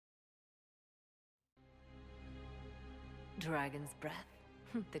Dragon's breath.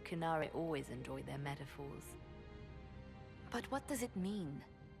 The Qunari always enjoy their metaphors. But what does it mean?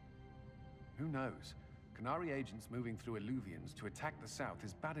 Who knows? Qunari agents moving through Illuvians to attack the south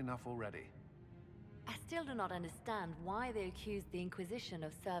is bad enough already. I still do not understand why they accused the Inquisition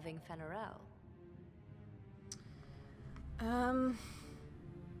of serving Fenarel.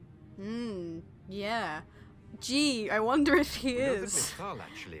 Yeah. Gee, I wonder if he We know that is. Mithal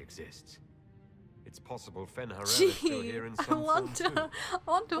actually exists. It's possible Fenarel is still here in some form too. I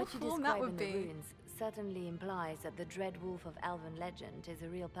wonder what What you form that describe would in the be. ruins certainly implies that the Dread Wolf of Elven legend is a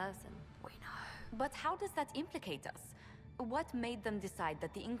real person. We know. But how does that implicate us? What made them decide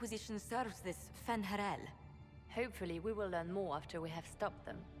that the Inquisition serves this Fenarel? Hopefully we will learn more after we have stopped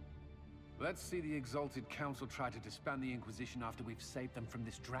them. Let's see the Exalted Council try to disband the Inquisition after we've saved them from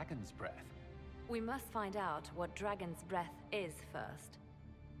this dragon's breath. We must find out what Dragon's Breath is first.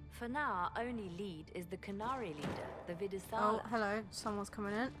 For now, our only lead is the Qunari leader, the Vidisala. Oh, hello. Someone's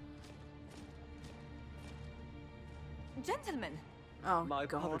coming in. Gentlemen! Oh, My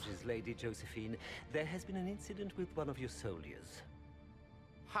God. apologies, Lady Josephine. There has been an incident with one of your soldiers.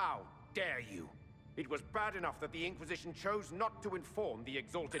 How dare you? It was bad enough that the Inquisition chose not to inform the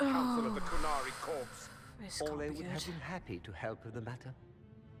Exalted Council of the Qunari Corps. This can't Ole be would good. have been happy to help with the matter.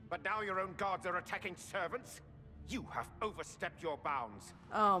 But now your own guards are attacking servants? You have overstepped your bounds.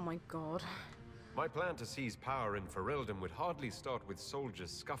 Oh, my God. My plan to seize power in Ferelden would hardly start with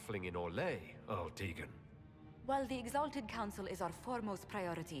soldiers scuffling in Orlais, Earl Deegan. While the Exalted Council is our foremost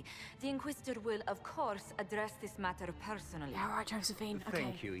priority, the Inquisitor will, of course, address this matter personally. Yeah, all right, Josephine. Okay.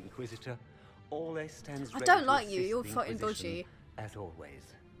 Thank you, Inquisitor. Ole stands I ready don't to like you. assist You're the fucking Inquisition, dodgy. as always.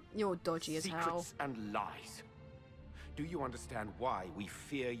 You're dodgy as hell. Secrets and lies. Do you understand why we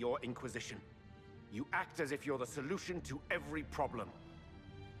fear your Inquisition? You act as if you're the solution to every problem.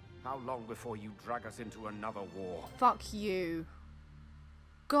 How long before you drag us into another war? Fuck you.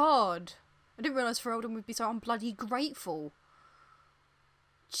 God. I didn't realise Ferelden would be so unbloody grateful.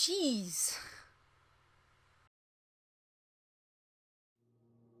 Jeez.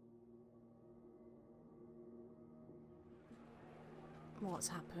 What's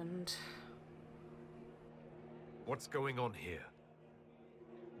happened? What's going on here?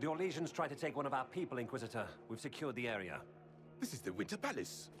 The Orlesians tried to take one of our people, Inquisitor. We've secured the area. This is the Winter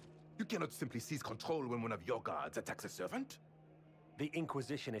Palace. You cannot simply seize control when one of your guards attacks a servant. The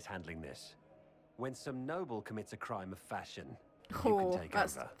Inquisition is handling this. When some noble commits a crime of fashion, you Oh, can take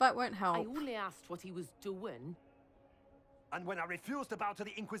that's, over. that won't I help. only asked what he was doing. And when I refused to bow to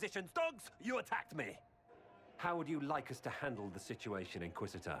the Inquisition's dogs, you attacked me. How would you like us to handle the situation,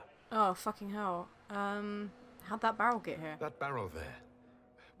 Inquisitor? Oh, fucking hell. How'd that barrel get here? That barrel there.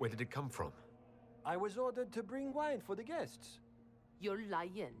 Where did it come from? I was ordered to bring wine for the guests. You're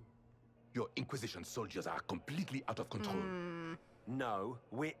lying. Your Inquisition soldiers are completely out of control. No,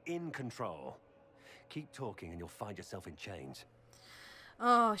 we're in control. Keep talking and you'll find yourself in chains.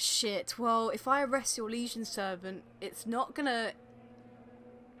 Oh, shit. Well, if I arrest your Legion servant, it's not gonna...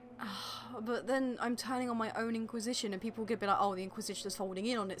 But then I'm turning on my own Inquisition and people could be like, oh, the Inquisition is folding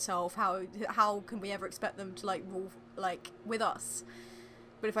in on itself. How can we ever expect them to, like, rule, like, with us?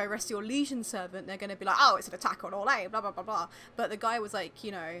 But if I arrest your Legion servant, they're going to be like, oh, it's an attack on Orlais, blah, blah, blah, blah. But the guy was like,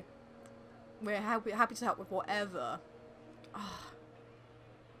 you know, we're happy to help with whatever.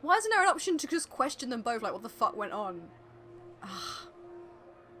 Why isn't there an option to just question them both, like, what the fuck went on?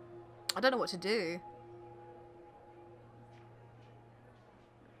 I don't know what to do.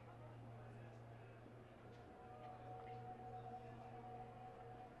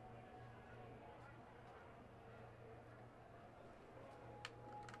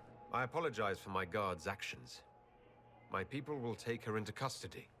 I apologize for my guard's actions. My people will take her into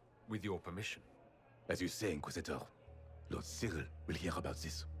custody, with your permission. As you say, Inquisitor, Lord Cyril will hear about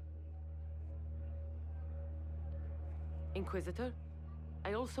this. Inquisitor,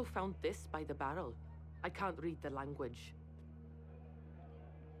 I also found this by the barrel. I can't read the language.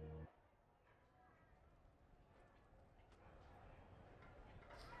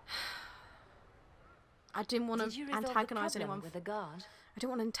 I didn't want Did to you resolve the antagonize problem anyone. with the guard? I didn't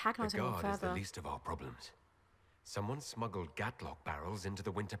want to antagonize The anyone guard is the further. least of our problems. Someone smuggled Gatlock barrels into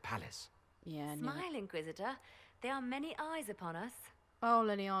the Winter Palace. Yeah, I knew it. Smile, Inquisitor. There are many eyes upon us. Oh,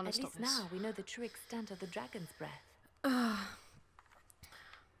 Liliana, At stop least this. now we know the true extent of the dragon's breath.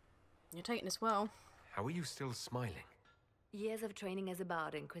 You're taking this well. How are you still smiling? Years of training as a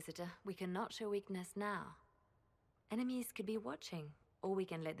bard, Inquisitor. We cannot show weakness now. Enemies could be watching, or we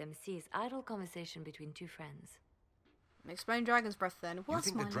can let them seize idle conversation between two friends. Explain Dragon's Breath then. You What's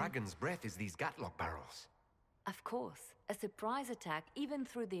think the smiling? dragon's breath is these Gatlock barrels? Of course, a surprise attack, even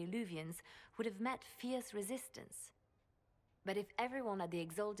through the Illuvians, would have met fierce resistance. But if everyone at the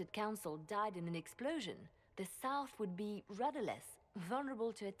Exalted Council died in an explosion, the South would be rudderless,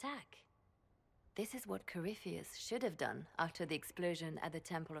 vulnerable to attack. This is what Corypheus should have done after the explosion at the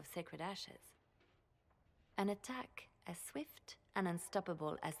Temple of Sacred Ashes. An attack as swift and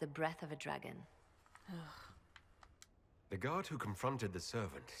unstoppable as the breath of a dragon. The guard who confronted the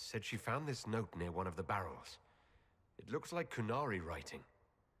servant said she found this note near one of the barrels. It looks like Kunari writing.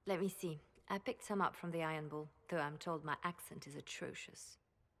 Let me see. I picked some up from the Iron Bull, though I'm told my accent is atrocious.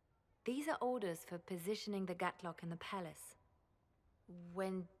 These are orders for positioning the Gatlock in the palace.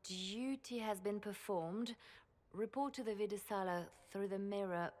 When duty has been performed, report to the Vidisala through the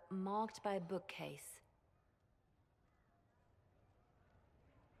mirror marked by a bookcase.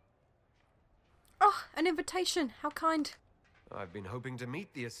 Oh, an invitation. How kind. I've been hoping to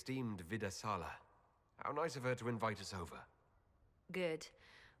meet the esteemed Vidisala. How nice of her to invite us over. Good.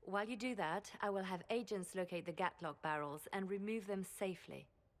 While you do that, I will have agents locate the Gatlock barrels and remove them safely.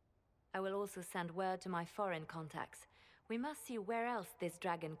 I will also send word to my foreign contacts. We must see where else this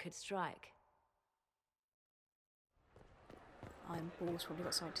dragon could strike. Iron Bull's probably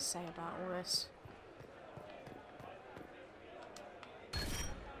got something to say about all this.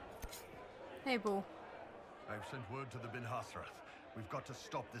 Hey, Bull. I've sent word to the Bin Hasrath. We've got to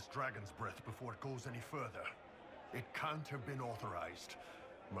stop this dragon's breath before it goes any further. It can't have been authorized.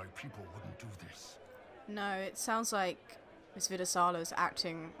 My people wouldn't do this. No, it sounds like Miss Vidisala's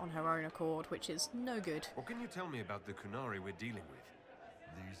acting on her own accord, which is no good. What can you tell me about the Kunari we're dealing with?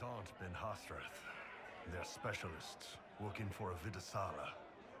 These aren't Bin Hasrath. They're specialists, working for a Vidisala.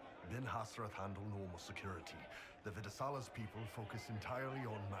 Bin Hasrath handle normal security. The Vidisala's people focus entirely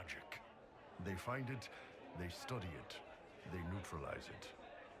on magic. They find it, they study it, they neutralize it.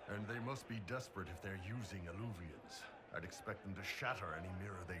 And they must be desperate if they're using Illuvians. I'd expect them to shatter any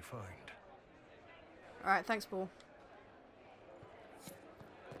mirror they find. Alright, thanks, Bull.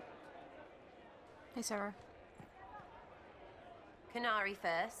 Hey, Sarah. Kunari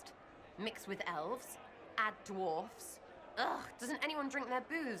first, mix with elves, add dwarfs. Ugh, doesn't anyone drink their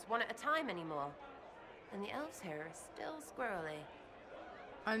booze one at a time anymore? And the elves here are still squirrely.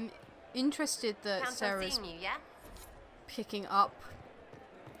 I'm interested that Sarah's you, yeah? picking up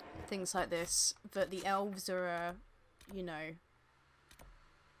things like this, that the elves are, you know,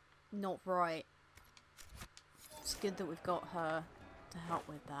 not right. It's good that we've got her to help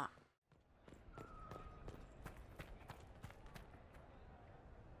with that.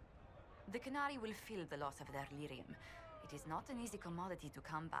 The Kunari will feel the loss of their lyrium. It is not an easy commodity to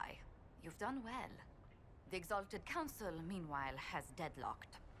come by. You've done well. The Exalted Council, meanwhile, has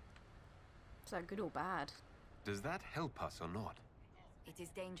deadlocked. Is that good or bad? Does that help us or not? It is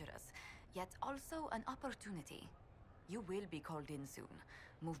dangerous, yet also an opportunity. You will be called in soon.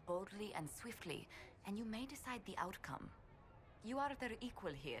 Move boldly and swiftly, and you may decide the outcome. You are their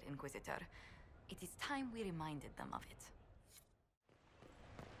equal here, Inquisitor. It is time we reminded them of it.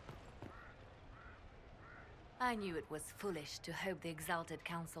 I knew it was foolish to hope the Exalted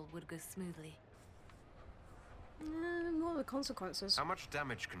Council would go smoothly. What are the consequences? How much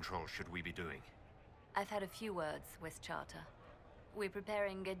damage control should we be doing? I've had a few words with Charter. We're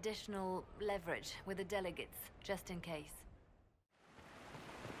preparing additional leverage with the delegates, just in case.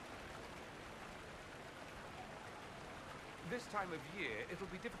 This time of year, it'll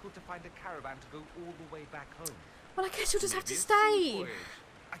be difficult to find a caravan to go all the way back home. Well, I guess you'll just have to Maybe a stay. sea voyage.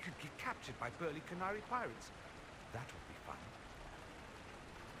 I could get captured by burly Kunari pirates. That would be fun.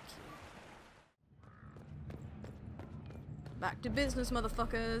 Back to business,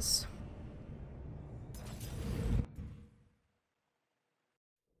 motherfuckers.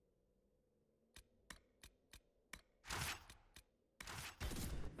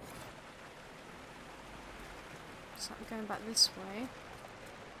 So I'm going back this way.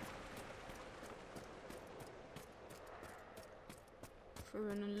 Through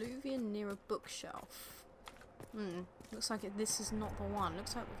an alluvian near a bookshelf. Looks like this is not the one.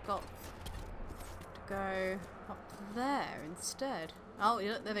 Looks like we've got to go up there instead. Oh,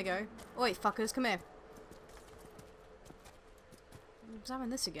 yeah, there we go. Oi, fuckers, come here. Examine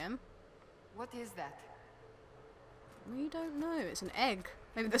this again. What is that? We don't know. It's an egg.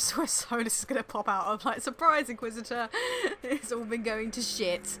 Maybe that's where Solus is going to pop out. I'm like, surprise, Inquisitor. It's all been going to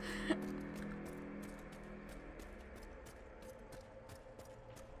shit.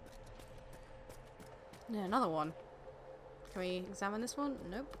 Yeah, another one. Can we examine this one?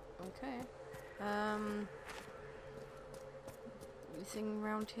 Nope. Okay. Anything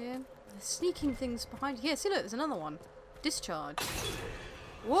around here? There's sneaking things behind. Yeah, see, look, there's another one. Discharge.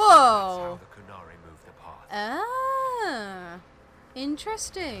 Whoa! That's how the Kunari move the path. Ah,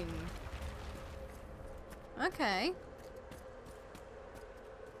 interesting. Okay.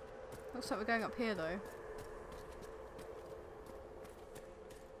 Looks like we're going up here though.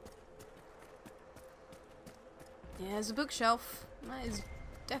 Yeah, there's a bookshelf. That is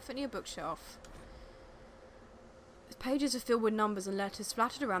definitely a bookshelf. The pages are filled with numbers and letters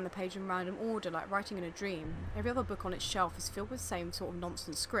splattered around the page in random order, like writing in a dream. Every other book on its shelf is filled with the same sort of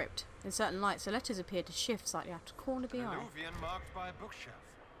nonsense script. In certain lights, the letters appear to shift slightly out of the corner of the eye. Illuvian marked by a bookshelf.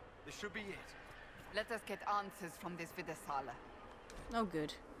 This should be it. Let us get answers from this Vidasala. Oh,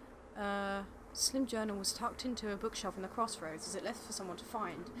 good. Slim journal was tucked into a bookshelf in the crossroads. Is it left for someone to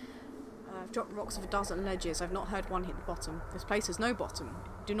find? I've dropped rocks of a dozen ledges. I've not heard one hit the bottom. This place has no bottom.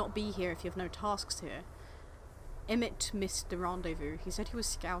 Do not be here if you have no tasks here. Emmett missed the rendezvous. He said he was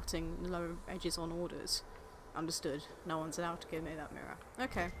scouting the lower edges on orders. Understood. No one's allowed to give me that mirror.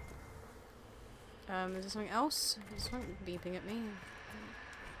 Okay. Is there something else? There's something beeping at me.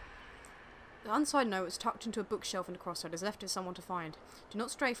 The unside note is tucked into a bookshelf in the crossroad. Is left for someone to find. Do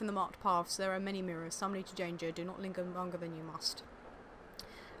not stray from the marked paths. There are many mirrors. Some lead to danger. Do not linger longer than you must.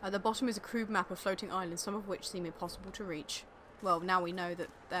 At the bottom is a crude map of floating islands, some of which seem impossible to reach. Well, now we know that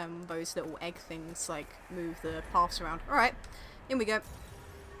those little egg things, like, move the paths around. Alright, in we go.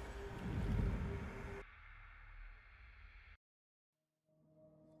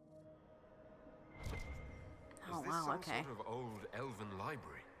 Oh, wow, okay. Sort of old elven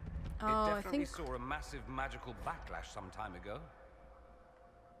library? Oh, It definitely saw a massive magical backlash some time ago.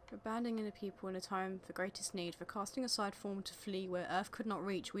 Abandoning the people in a time for greatest need, for casting aside form to flee where Earth could not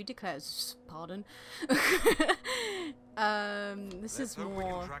reach, we declare... Pardon. This is more... we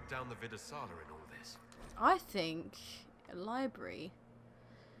can track down the Vidasala in all this. I think a library.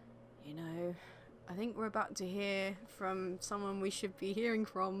 You know, I think we're about to hear from someone we should be hearing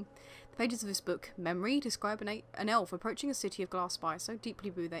from. The pages of this book, Memory, describe an elf approaching a city of glass spires so deeply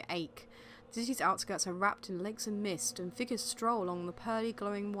blue they ache. The city's outskirts are wrapped in lakes and mist, and figures stroll along the pearly,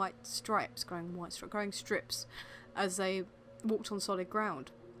 glowing glowing strips as they walked on solid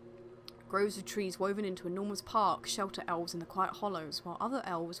ground. Groves of trees woven into enormous parks shelter elves in the quiet hollows, while other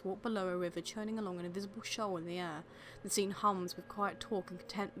elves walk below a river churning along an invisible shoal in the air. The scene hums with quiet talk and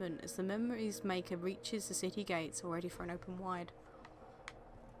contentment as the Memory's maker reaches the city gates, already thrown open wide.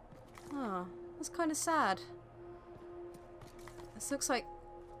 Ah, that's kind of sad. This looks like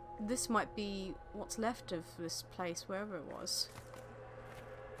this might be what's left of this place, wherever it was.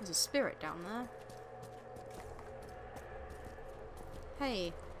 There's a spirit down there.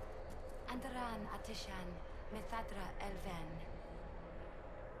 Hey. Andaran Atishan, Methadra Elven.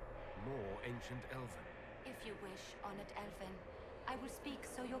 More ancient elven. If you wish, honored Elven, I will speak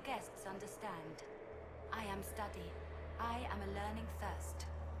so your guests understand. I am study. I am a learning thirst.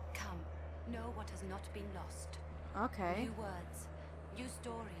 Come, know what has not been lost. Okay. New words. New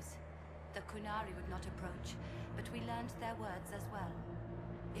stories. The Kunari would not approach, but we learned their words as well.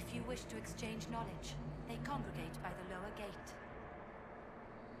 If you wish to exchange knowledge, they congregate by the lower gate.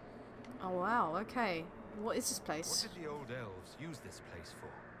 Oh wow, okay. What is this place? What did the old elves use this place for?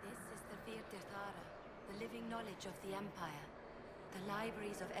 This is the Virdathara, the living knowledge of the Empire. The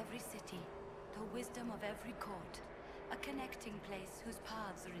libraries of every city, the wisdom of every court. A connecting place whose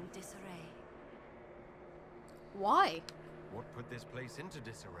paths are in disarray. Why? What put this place into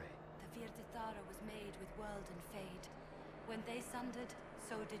disarray? The Virdathara was made with world and fade. When they sundered,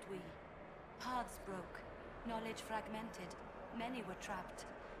 so did we. Paths broke, knowledge fragmented, many were trapped.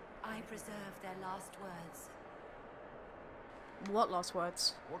 I preserve their last words. What last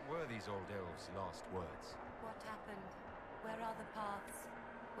words? What were these old elves' last words? What happened? Where are the paths?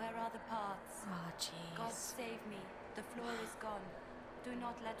 Where are the paths? Ah, jeez. God save me. The floor is gone. Do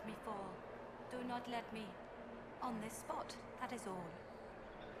not let me fall. Do not let me... on this spot, that is all.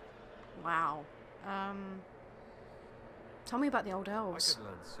 Wow. Tell me about the old elves. I could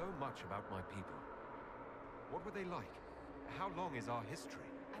learn so much about my people. What were they like? How long is our history?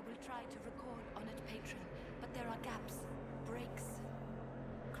 I will try to recall, honored patron, but there are gaps, breaks.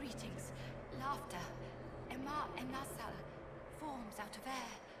 Greetings, laughter, Emma and Nasal, forms out of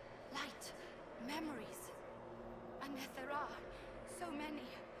air, light, memories. And yet there are so many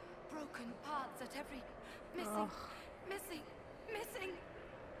broken paths at every... missing, missing.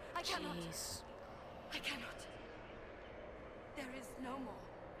 I cannot. Jeez. I cannot. There is no more.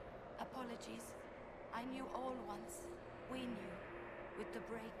 Apologies. I knew all once. We knew. With the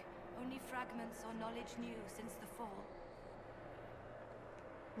break, only fragments or knowledge new since the fall.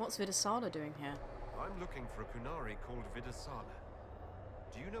 What's Vidasala doing here? I'm looking for a Kunari called Vidasala.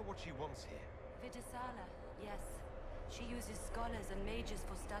 Do you know what she wants here? Vidasala, yes. She uses scholars and mages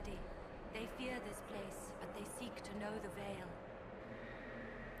for study. They fear this place, but they seek to know the Veil.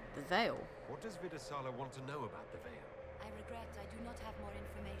 The Veil? What does Vidasala want to know about the Veil? I regret I do not have more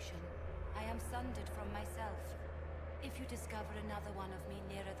information. I am sundered from myself. If you discover another one of me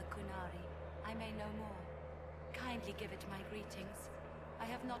nearer the Kunari, I may know more. Kindly give it my greetings. I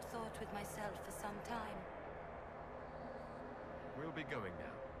have not thought with myself for some time. We'll be going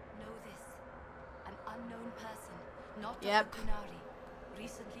now. Know this. An unknown person, not of Yep. the Kunari,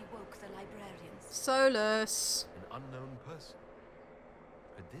 recently woke the librarians. Solus. An unknown person?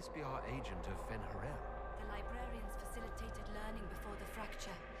 Could this be our agent of Fen'Harel? The librarians facilitated learning before the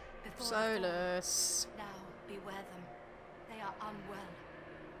fracture. Before Solus. the fall. Now, beware them. They are unwell.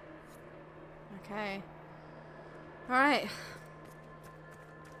 Okay. Alright.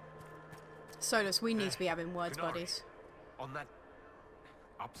 Solus, we need to be having words, Kunari, buddies. On that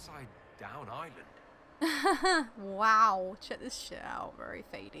upside down island. Wow. Check this shit out. Very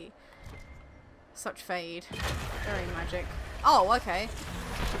fadey. Such fade. Very magic. Oh, okay.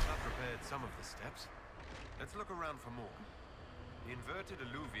 I've prepared some of the steps. Let's look around for more. The inverted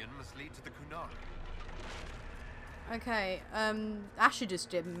alluvion must lead to the Kunari. Okay, Asher just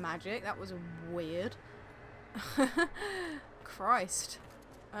did magic. That was weird. Christ.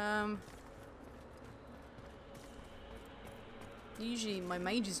 Usually my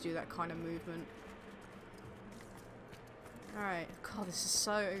mages do that kind of movement. Alright. God, this is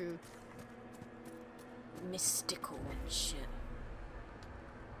so mystical and shit.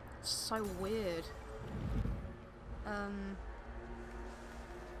 It's so weird.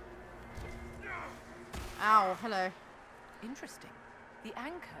 Ow, hello. Interesting. The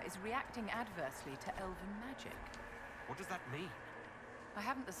anchor is reacting adversely to elven magic. What does that mean? I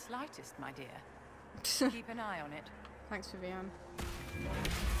haven't the slightest, my dear. Keep an eye on it. Thanks, Vivian.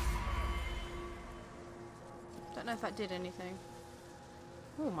 Don't know if that did anything.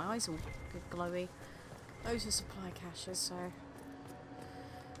 Oh, my eyes all good glowy. Those are supply caches, so...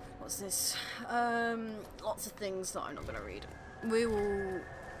 What's this? Lots of things that I'm not going to read. We will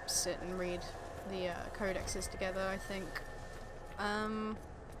sit and read the codexes together, I think.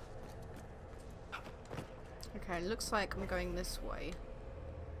 Okay, looks like I'm going this way.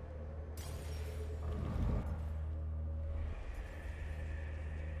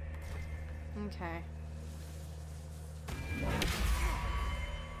 Okay.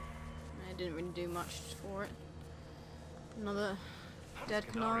 I didn't really do much for it. Another dead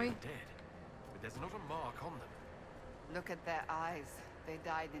Kunari. Dead, but there's not a mark on them. Look at their eyes. They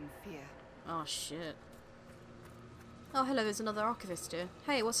died in fear. Oh shit. Oh hello, there's another archivist here.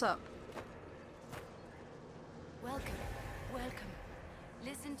 Hey, what's up? Welcome, welcome.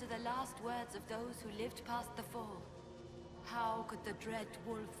 Listen to the last words of those who lived past the fall. How could the dread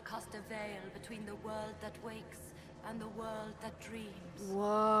wolf cast a veil between the world that wakes and the world that dreams?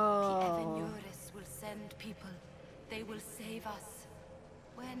 Whoa. The Evenuris will send people. They will save us.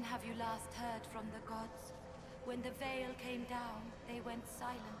 When have you last heard from the gods? When the veil came down, they went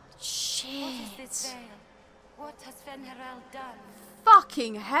silent. Shit. What is this veil? What has Fen'Harel done?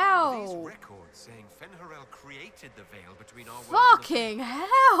 Fucking hell! These records saying Fen'Harel created the veil between our world Fucking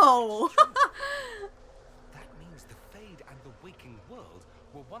hell! That means the Fade and the waking world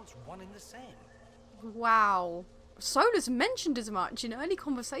were once one and the same. Wow. Solus mentioned as much in early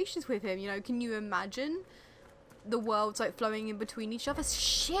conversations with him, you know, can you imagine the worlds like flowing in between each other?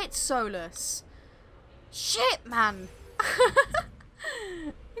 Shit, Solus! Shit, man!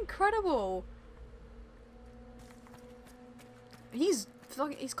 Incredible! He's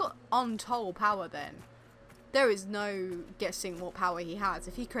got untold power then. There is no guessing what power he has.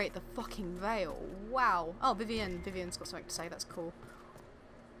 If he create the fucking veil, wow. Oh, Vivian's got something to say, that's cool.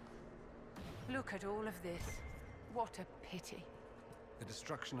 Look at all of this. What a pity. The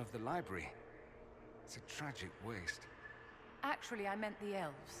destruction of the library. It's a tragic waste. Actually, I meant the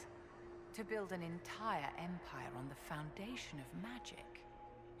elves. To build an entire empire on the foundation of magic.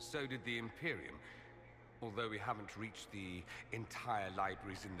 So did the Imperium. Although we haven't reached the entire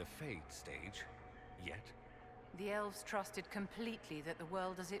libraries in the Fade stage yet. The elves trusted completely that the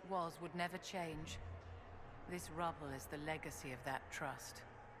world as it was would never change. This rubble is the legacy of that trust.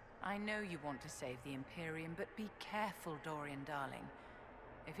 I know you want to save the Imperium, but be careful, Dorian darling.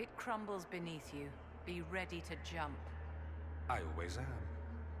 If it crumbles beneath you, be ready to jump. I always am.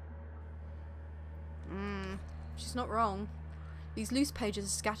 She's not wrong. These loose pages are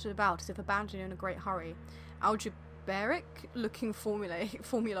scattered about as if abandoned in a great hurry. Algebraic looking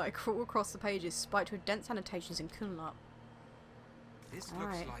formulae crawl across the pages, spiked with dense annotations in Kunlap. This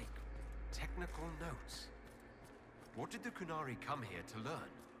looks like technical notes. What did the Kunari come here to learn?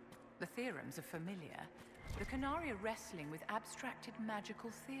 The theorems are familiar. The Kunari are wrestling with abstracted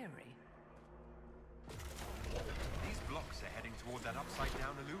magical theory. These blocks are heading toward that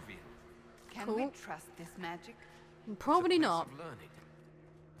upside-down alluvion. Can we trust this magic? Probably not. Of learning.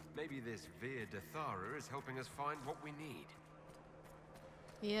 Maybe this Vir Dathara is helping us find what we need.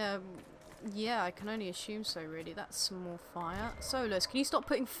 Yeah, I can only assume so, really. That's some more fire. Solus, can you stop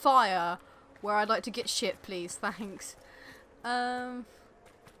putting fire where I'd like to get shit, please? Thanks.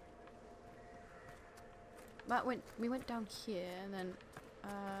 We went down here, and then...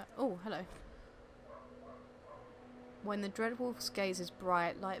 oh, hello. When the Dreadwolf's gaze is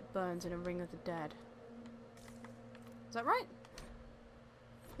bright, light burns in a ring of the dead. Is that right?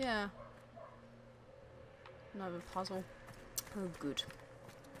 Yeah. Another puzzle. Oh, good.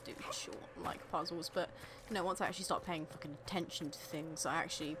 Do sure like puzzles, but you know, once I actually start paying fucking attention to things, I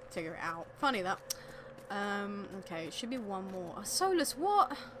actually figure it out. Funny that. Okay, it should be one more. Oh, Solus,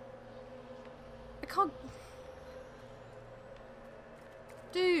 what? I can't.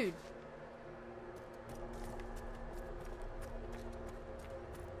 Dude.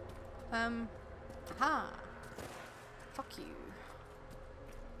 Aha. Fuck you.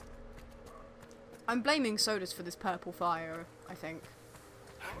 I'm blaming Solus for this purple fire, I think.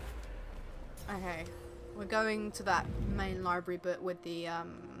 Okay, we're going to that main library, but with the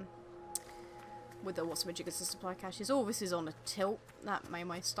what's-a-majiggas and supply caches. Oh, this is on a tilt. That made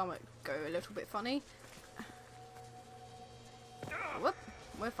my stomach go a little bit funny. Whoop,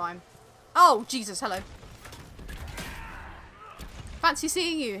 we're fine. Oh, Jesus, hello. Fancy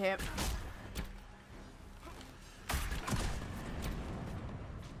seeing you here.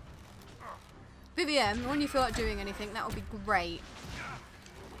 Vivienne, when you feel like doing anything, that would be great.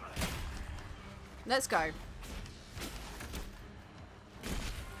 Let's go.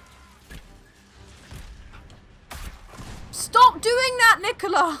 Stop doing that,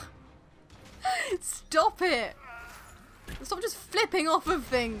 Nicola! Stop it! Stop just flipping off of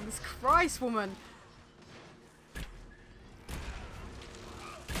things. Christ, woman.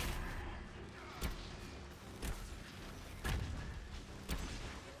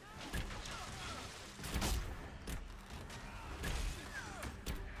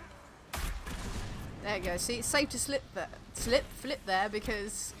 There you go. See, it's safe to flip there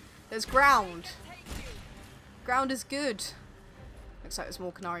because there's ground. Ground is good. Looks like there's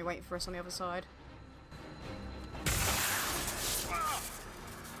more Canary waiting for us on the other side.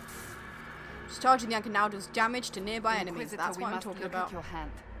 Discharging the anchor now does damage to nearby enemies. That's what I'm talking about. Your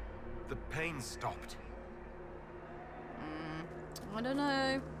hand. The pain stopped. I don't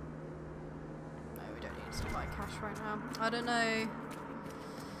know. No, we don't need to supply cash right now. I don't know.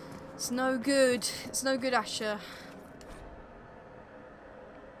 It's no good. It's no good, Asher.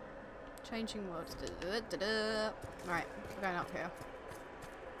 Changing worlds. Right, we're going up here.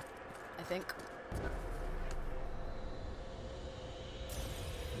 I think.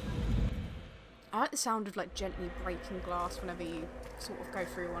 I like the sound of like gently breaking glass whenever you sort of go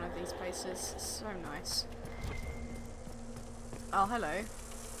through one of these places. It's so nice. Oh, hello.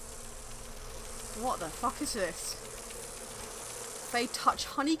 What the fuck is this? They touch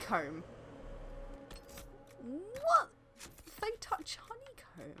honeycomb. What? They touch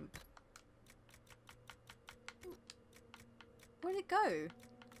honeycomb? Where'd it go?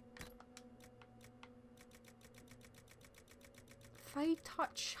 They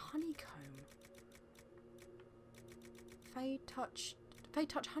touch honeycomb. They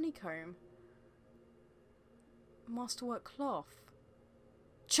touch honeycomb. Masterwork cloth.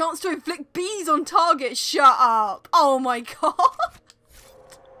 Chance to inflict bees on target. Shut up. Oh my god.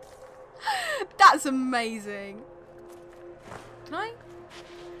 That's amazing. Can I?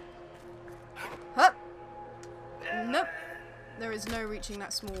 Hup. Nope. There is no reaching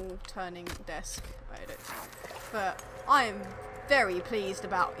that small turning desk. I don't think. But I am very pleased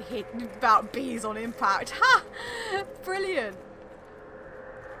about bees on impact. Ha! Brilliant.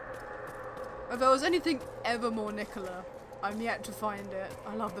 If there was anything ever more Nicola, I'm yet to find it.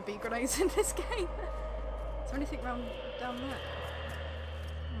 I love the bee grenades in this game. Is there anything down there?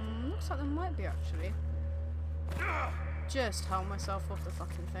 Looks like there might be, actually. Just held myself off the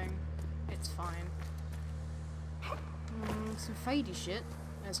fucking thing. It's fine. Some fadey shit.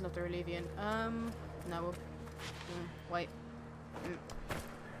 There's another Alleviant. No, we'll... wait.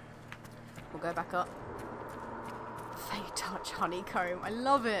 We'll go back up. Fade touch honeycomb. I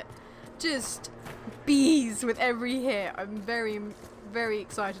love it. Just bees with every hit. I'm very, very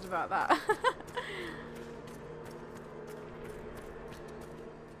excited about that.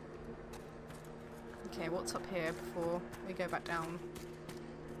 Okay, what's up here before we go back down?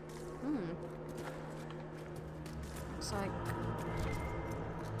 Looks like...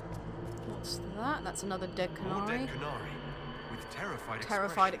 What's that? That's another dead Canary. More dead Canary. With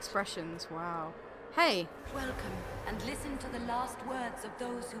terrified expressions. Wow. Hey! Welcome, and listen to the last words of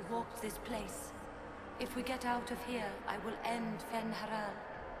those who walked this place. If we get out of here, I will end Fen'Harel.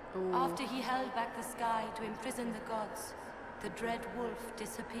 Ooh. After he held back the sky to imprison the gods, the dread wolf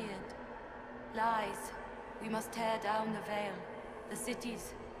disappeared. Lies. We must tear down the veil, the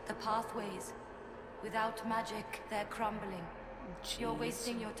cities, the pathways. Without magic, they're crumbling. Jeez. You're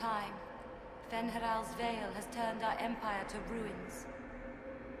wasting your time. Fen'Harel's veil has turned our empire to ruins.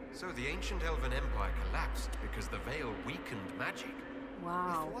 So the ancient Elven Empire collapsed because the veil weakened magic.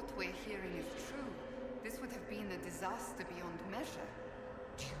 Wow. If what we're hearing is true, this would have been a disaster beyond measure.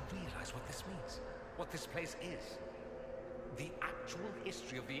 Do you realize what this means? What this place is? The actual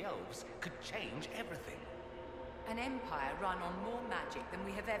history of the elves could change everything. An empire run on more magic than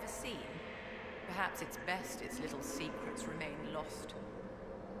we have ever seen. Perhaps it's best its little secrets remain lost.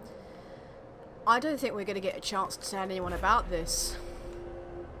 I don't think we're going to get a chance to tell anyone about this.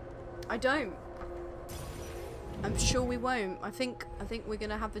 I don't. I'm sure we won't. I think we're going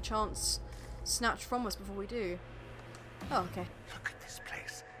to have the chance snatched from us before we do. Oh, okay. Look at this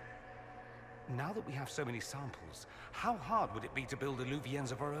place. Now that we have so many samples, how hard would it be to build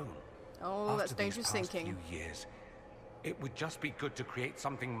Illuvians of our own? Oh, that's dangerous thinking. After these past few years, it would just be good to create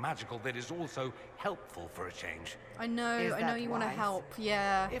something magical that is also helpful for a change. I know you want to help,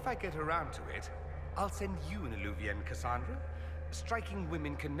 yeah. If I get around to it, I'll send you an Illuvian, Cassandra. Striking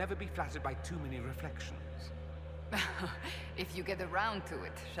women can never be flattered by too many reflections. If you get around to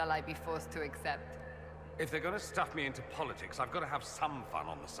it, shall I be forced to accept? If they're gonna stuff me into politics, I've got to have some fun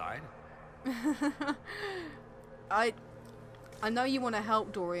on the side. I know you want to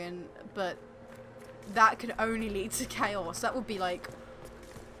help, Dorian, but that could only lead to chaos. That would be like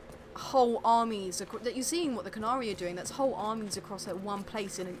whole armies that you're seeing what the Canary are doing. That's whole armies across at one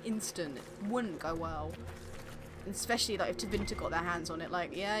place in an instant. It wouldn't go well. Especially like if Tevinter got their hands on it.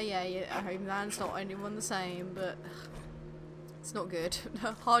 Like, yeah, Homeland's not anyone the same, but it's not good.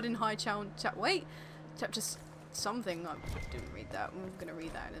 Hard and high wait, chapter something. I didn't read that. I'm gonna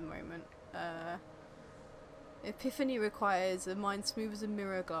read that in a moment. Epiphany requires a mind smooth as a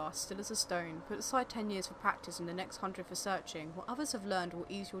mirror glass, still as a stone. Put aside 10 years for practice and the next 100 for searching. What others have learned will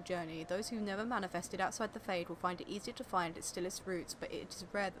ease your journey. Those who never manifested outside the Fade will find it easier to find its stillest roots, but it is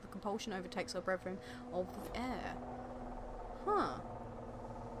rare that the compulsion overtakes our brethren of the air. Huh.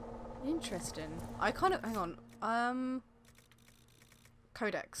 Interesting. I kind of... hang on.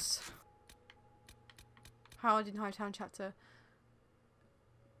 Codex. Howard in Hightown chapter.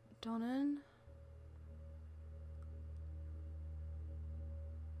 Donnan.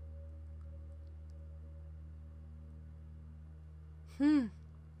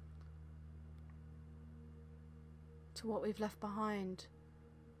 To what we've left behind.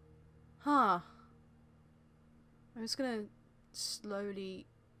 Huh. I'm just gonna slowly...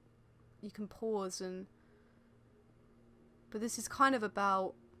 You can pause and... But this is kind of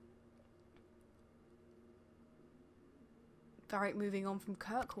about... Varric moving on from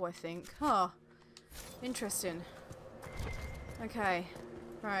Kirkwall, I think. Huh. Interesting. Okay.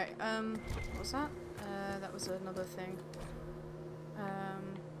 Right, what was that? That was another thing.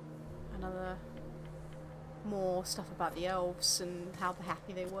 Another more stuff about the elves and how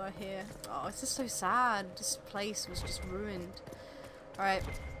happy they were here. Oh, it's just so sad. This place was just ruined. Alright,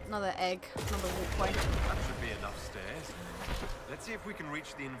 another egg, another walkway. That should be enough stairs. Let's see if we can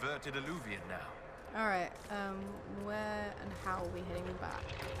reach the inverted alluvian now. Alright, where and how are we heading back?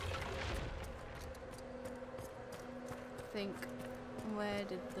 I think, where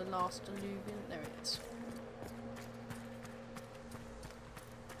did the last alluvian... There it is.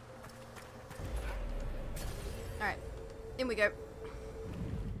 Alright, in we go.